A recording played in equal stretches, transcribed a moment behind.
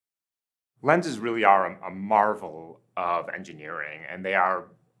Lenses really are a marvel of engineering, and they are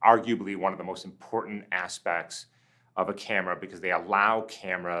arguably one of the most important aspects of a camera because they allow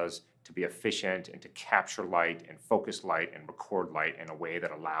cameras to be efficient and to capture light and focus light and record light in a way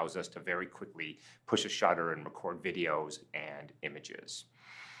that allows us to very quickly push a shutter and record videos and images.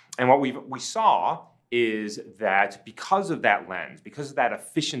 And what we saw is that because of that lens, because of that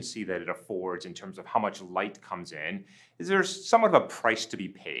efficiency that it affords in terms of how much light comes in, is there's somewhat of a price to be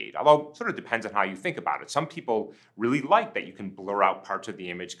paid, although it sort of depends on how you think about it. Some people really like that you can blur out parts of the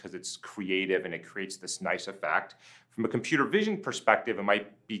image because it's creative and it creates this nice effect. From a computer vision perspective, it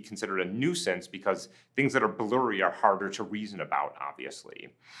might be considered a nuisance because things that are blurry are harder to reason about, obviously.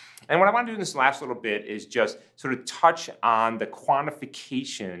 And what I want to do in this last little bit is just sort of touch on the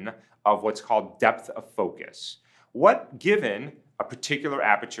quantification of what's called depth of focus. What, given a particular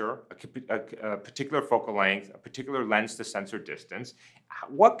aperture, a particular focal length, a particular lens to sensor distance,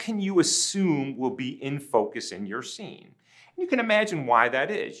 what can you assume will be in focus in your scene? And you can imagine why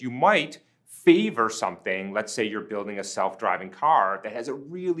that is. You might favor something, let's say you're building a self-driving car that has a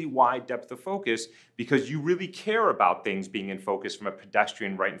really wide depth of focus because you really care about things being in focus from a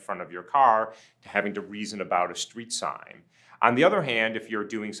pedestrian right in front of your car to having to reason about a street sign. On the other hand, if you're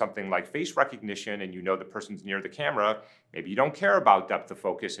doing something like face recognition and you know the person's near the camera, maybe you don't care about depth of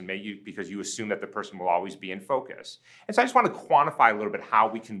focus and maybe because you assume that the person will always be in focus. And so I just want to quantify a little bit how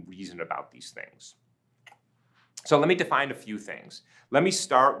we can reason about these things. So let me define a few things. Let me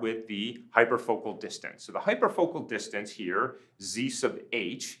start with the hyperfocal distance. So the hyperfocal distance here, z sub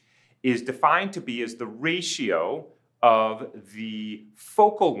h, is defined to be as the ratio of the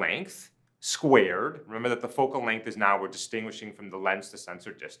focal length squared, remember that the focal length is now we're distinguishing from the lens to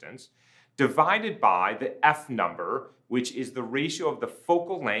sensor distance, divided by the f number, which is the ratio of the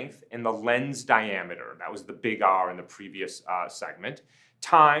focal length and the lens diameter. That was the big R in the previous segment,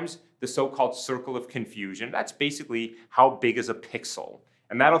 times the so-called circle of confusion. That's basically how big is a pixel.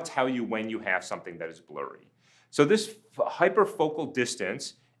 And that'll tell you when you have something that is blurry. So this hyperfocal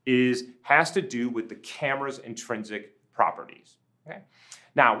distance has to do with the camera's intrinsic properties. Okay?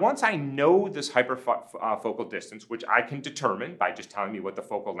 Now, once I know this hyperfocal distance, which I can determine by just telling me what the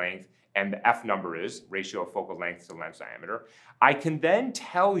focal length and the f number is, ratio of focal length to lens diameter, I can then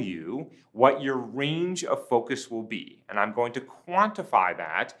tell you what your range of focus will be. And I'm going to quantify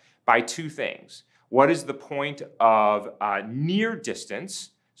that by two things. What is the point of near distance?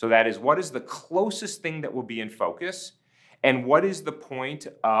 So that is, what is the closest thing that will be in focus? And what is the point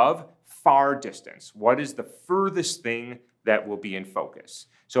of far distance? What is the furthest thing that will be in focus?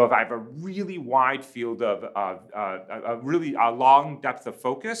 So if I have a really wide field of, a really long depth of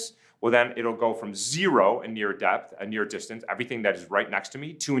focus, well then it'll go from 0 in near depth, a near distance, everything that is right next to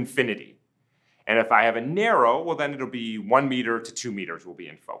me, to infinity. And if I have a narrow, well then it'll be 1 meter to 2 meters will be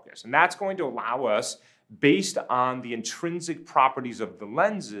in focus. And that's going to allow us, based on the intrinsic properties of the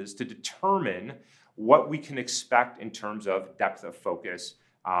lenses, to determine what we can expect in terms of depth of focus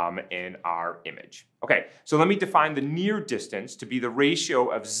in our image. Okay, so let me define the near distance to be the ratio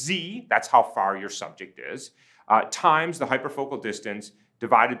of z, that's how far your subject is, times the hyperfocal distance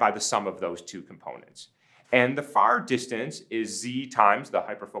divided by the sum of those two components. And the far distance is z times the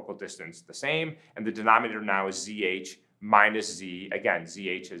hyperfocal distance, the same, and the denominator now is zh minus z. Again,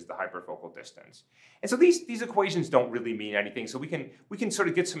 zh is the hyperfocal distance. And so these equations don't really mean anything, so we can sort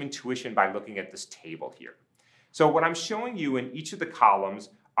of get some intuition by looking at this table here. So what I'm showing you in each of the columns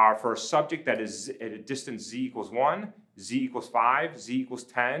are for a subject that is at a distance z equals 1, z equals 5, z equals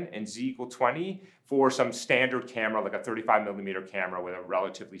 10, and z equals 20 for some standard camera, like a 35 millimeter camera with a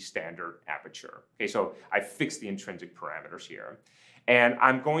relatively standard aperture. Okay, so I fixed the intrinsic parameters here. And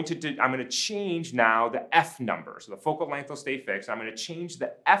I'm going to change now the f number. So the focal length will stay fixed. I'm going to change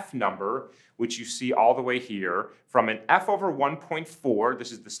the f number, which you see all the way here, from an f over 1.4,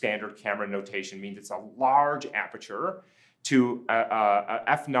 this is the standard camera notation, means it's a large aperture, to a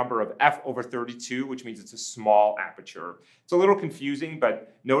f number of f over 32, which means it's a small aperture. It's a little confusing,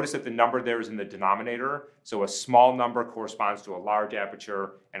 but notice that the number there is in the denominator. So a small number corresponds to a large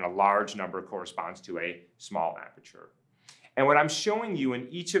aperture, and a large number corresponds to a small aperture. And what I'm showing you in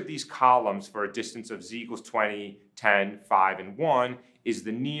each of these columns for a distance of z equals 20, 10, 5, and 1 is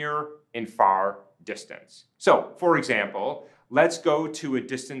the near and far distance. So, for example, let's go to a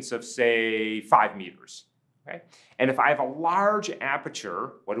distance of, say, 5 meters. Okay? And if I have a large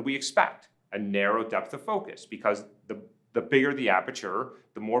aperture, what do we expect? A narrow depth of focus, because the bigger the aperture,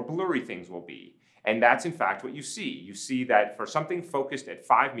 the more blurry things will be. And that's in fact what you see. You see that for something focused at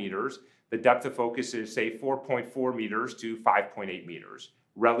 5 meters, the depth of focus is, say, 4.4 meters to 5.8 meters,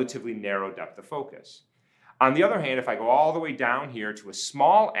 relatively narrow depth of focus. On the other hand, if I go all the way down here to a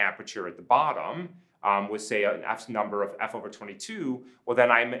small aperture at the bottom, with say an f number of f over 22, well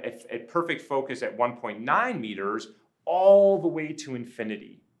then I'm at perfect focus at 1.9 meters all the way to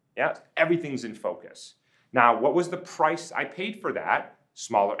infinity. Yeah, everything's in focus. Now, what was the price I paid for that?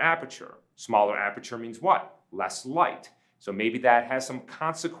 Smaller aperture. Smaller aperture means what? Less light. So maybe that has some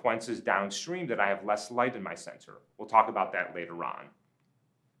consequences downstream that I have less light in my sensor. We'll talk about that later on.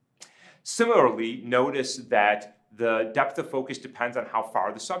 Similarly, notice that the depth of focus depends on how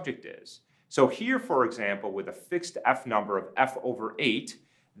far the subject is. So here, for example, with a fixed f number of f over 8,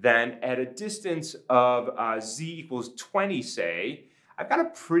 then at a distance of z equals 20, say, I've got a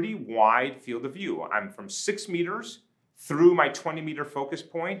pretty wide field of view. I'm from 6 meters through my 20-meter focus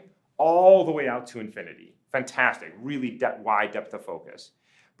point all the way out to infinity. Fantastic, really wide depth of focus.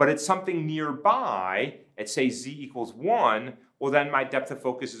 But at something nearby, at say z equals 1, well then my depth of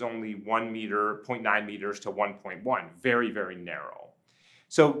focus is only 1 meter, 0.9 meters to 1.1, very, very narrow.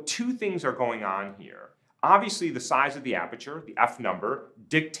 So two things are going on here. Obviously the size of the aperture, the f number,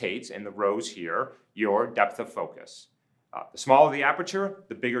 dictates in the rows here your depth of focus. The smaller the aperture,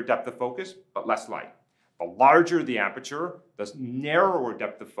 the bigger depth of focus, but less light. The larger the aperture, the narrower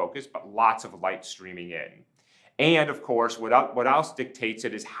depth of focus, but lots of light streaming in. And of course, what else dictates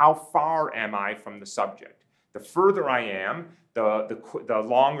it is how far am I from the subject. The further I am, the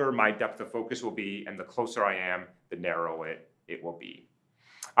longer my depth of focus will be, and the closer I am, the narrower it will be.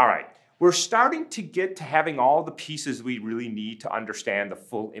 All right, we're starting to get to having all the pieces we really need to understand the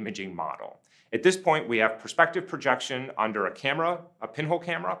full imaging model. At this point, we have perspective projection under a camera, a pinhole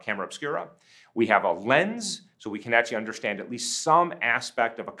camera, camera obscura. We have a lens, so we can actually understand at least some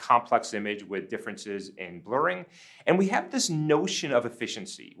aspect of a complex image with differences in blurring. And we have this notion of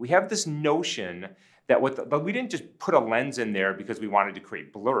efficiency. We have this notion that but we didn't just put a lens in there because we wanted to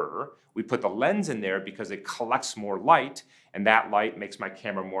create blur. We put the lens in there because it collects more light, and that light makes my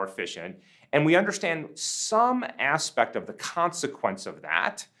camera more efficient. And we understand some aspect of the consequence of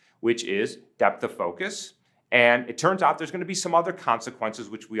that, which is depth of focus. And it turns out there's going to be some other consequences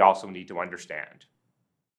which we also need to understand.